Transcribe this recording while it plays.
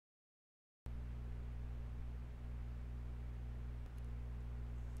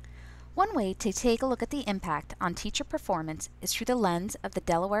One way to take a look at the impact on teacher performance is through the lens of the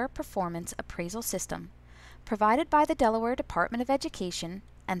Delaware Performance Appraisal System, provided by the Delaware Department of Education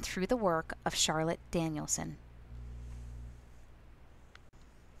and through the work of Charlotte Danielson.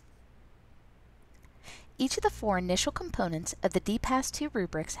 Each of the four initial components of the DPAS 2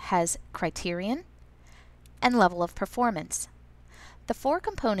 rubrics has criterion and level of performance. The four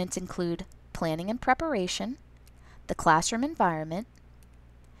components include planning and preparation, the classroom environment,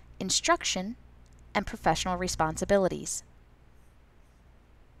 instruction, and professional responsibilities.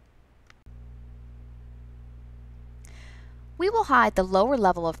 We will hide the lower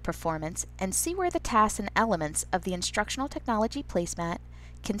level of performance and see where the tasks and elements of the instructional technology placemat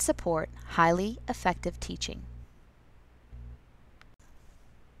can support highly effective teaching.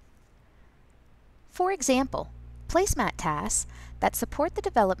 For example, placemat tasks that support the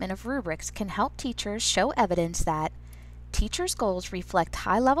development of rubrics can help teachers show evidence that teachers' goals reflect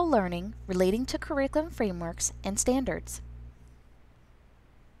high-level learning relating to curriculum frameworks and standards.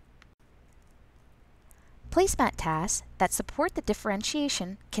 Placemat tasks that support the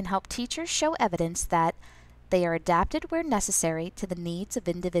differentiation can help teachers show evidence that they are adapted where necessary to the needs of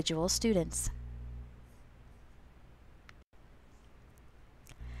individual students.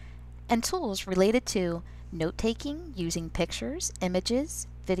 And tools related to note-taking using pictures, images,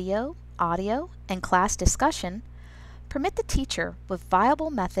 video, audio, and class discussion permit the teacher with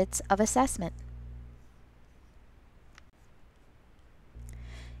viable methods of assessment.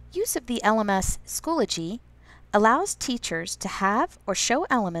 Use of the LMS Schoology allows teachers to have or show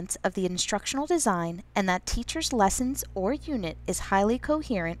elements of the instructional design and that teacher's lessons or unit is highly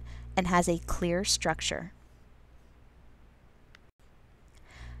coherent and has a clear structure.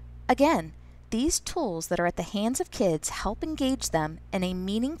 Again, these tools that are at the hands of kids help engage them in a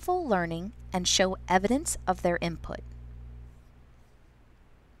meaningful learning and show evidence of their input.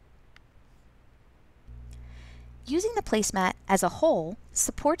 Using the placemat as a whole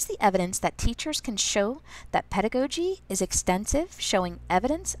supports the evidence that teachers can show that pedagogy is extensive, showing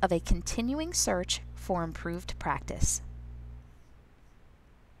evidence of a continuing search for improved practice.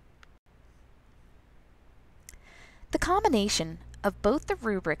 The combination of both the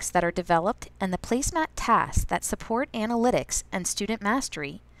rubrics that are developed and the placemat tasks that support analytics and student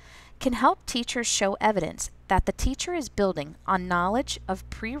mastery can help teachers show evidence that the teacher is building on knowledge of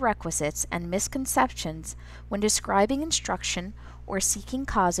prerequisites and misconceptions when describing instruction or seeking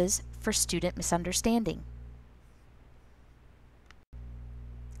causes for student misunderstanding.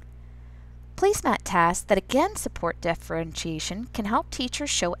 Placemat tasks that again support differentiation can help teachers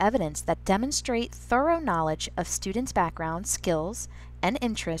show evidence that demonstrate thorough knowledge of students' background, skills, and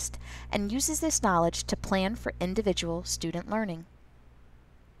interest, and uses this knowledge to plan for individual student learning.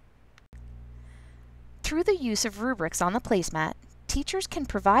 Through the use of rubrics on the placemat, teachers can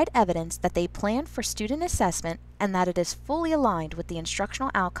provide evidence that they plan for student assessment and that it is fully aligned with the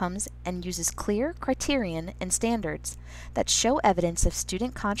instructional outcomes and uses clear criterion and standards that show evidence of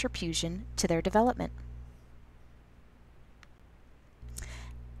student contribution to their development.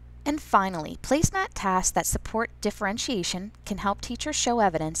 And finally, placemat tasks that support differentiation can help teachers show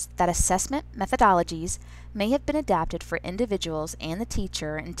evidence that assessment methodologies may have been adapted for individuals and the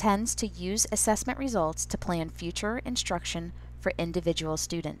teacher intends to use assessment results to plan future instruction for individual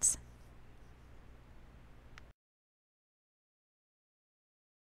students.